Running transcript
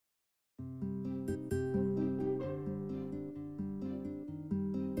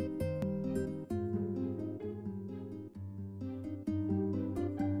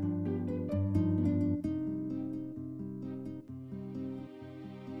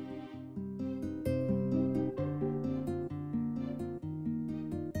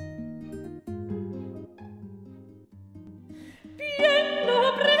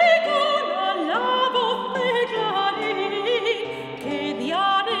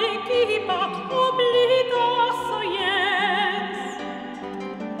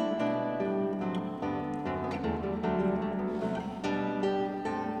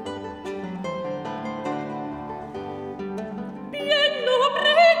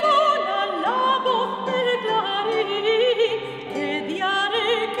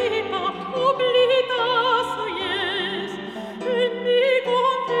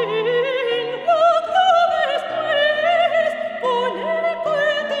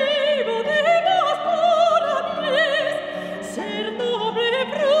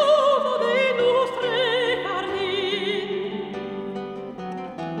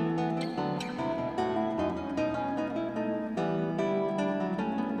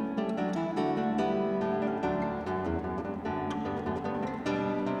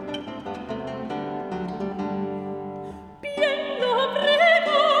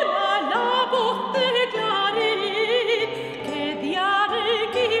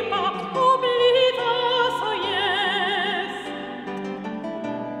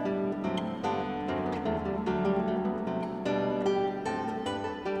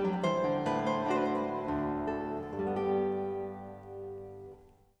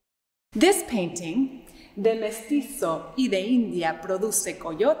This painting, De Mestizo y de India produce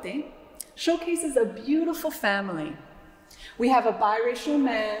coyote, showcases a beautiful family. We have a biracial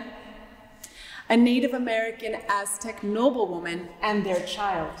man, a Native American Aztec noblewoman, and their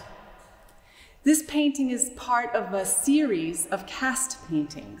child. This painting is part of a series of caste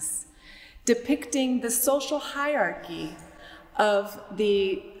paintings depicting the social hierarchy of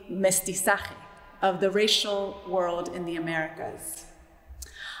the mestizaje, of the racial world in the Americas.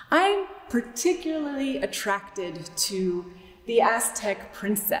 I'm particularly attracted to the Aztec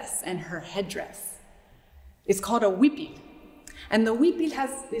princess and her headdress. It's called a huipil, and the huipil has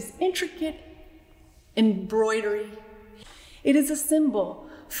this intricate embroidery. It is a symbol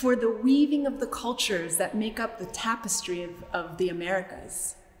for the weaving of the cultures that make up the tapestry of the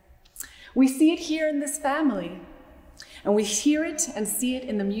Americas. We see it here in this family, and we hear it and see it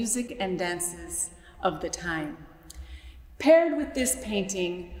in the music and dances of the time. Paired with this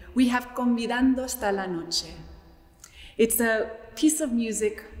painting, we have Convidando, está, noche. It's a piece of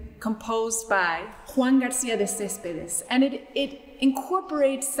music composed by Juan García Zéspedes, and it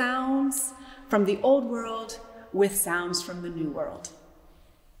incorporates sounds from the old world with sounds from the new world.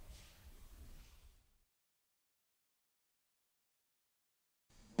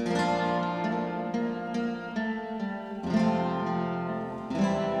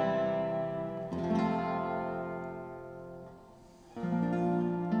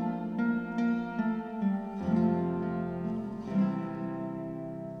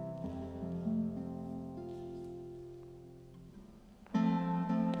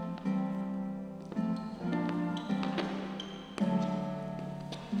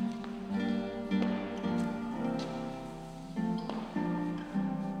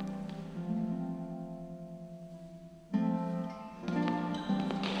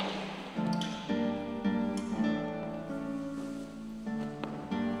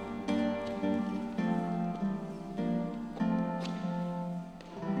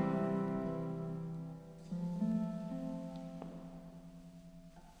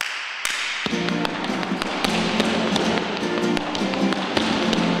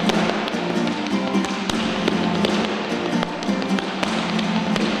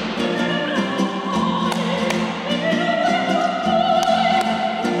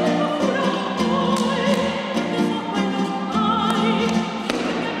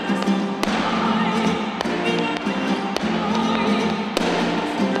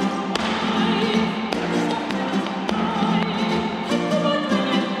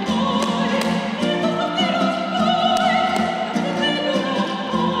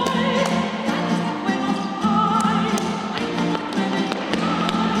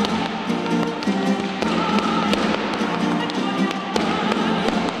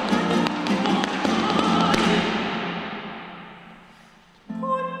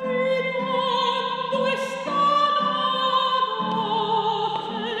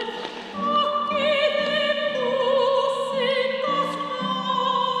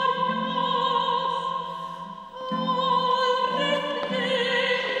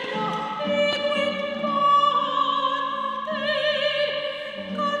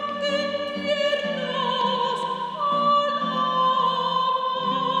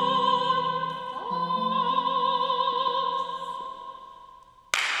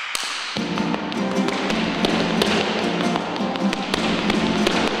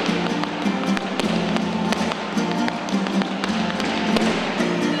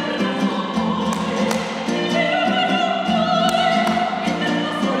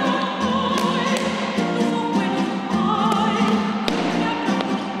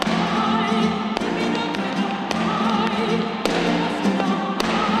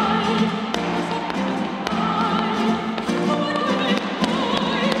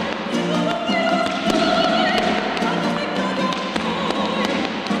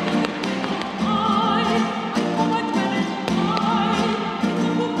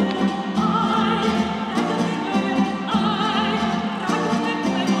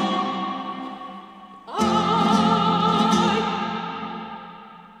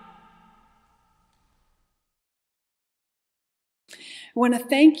 I want to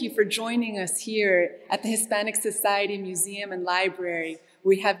thank you for joining us here at the Hispanic Society Museum and Library.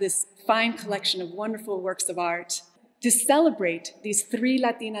 We have this fine collection of wonderful works of art to celebrate these three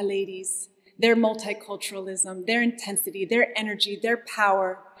Latina ladies, their multiculturalism, their intensity, their energy, their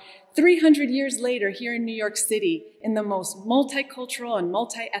power. 300 years later, here in New York City, in the most multicultural and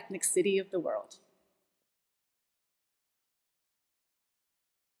multi-ethnic city of the world.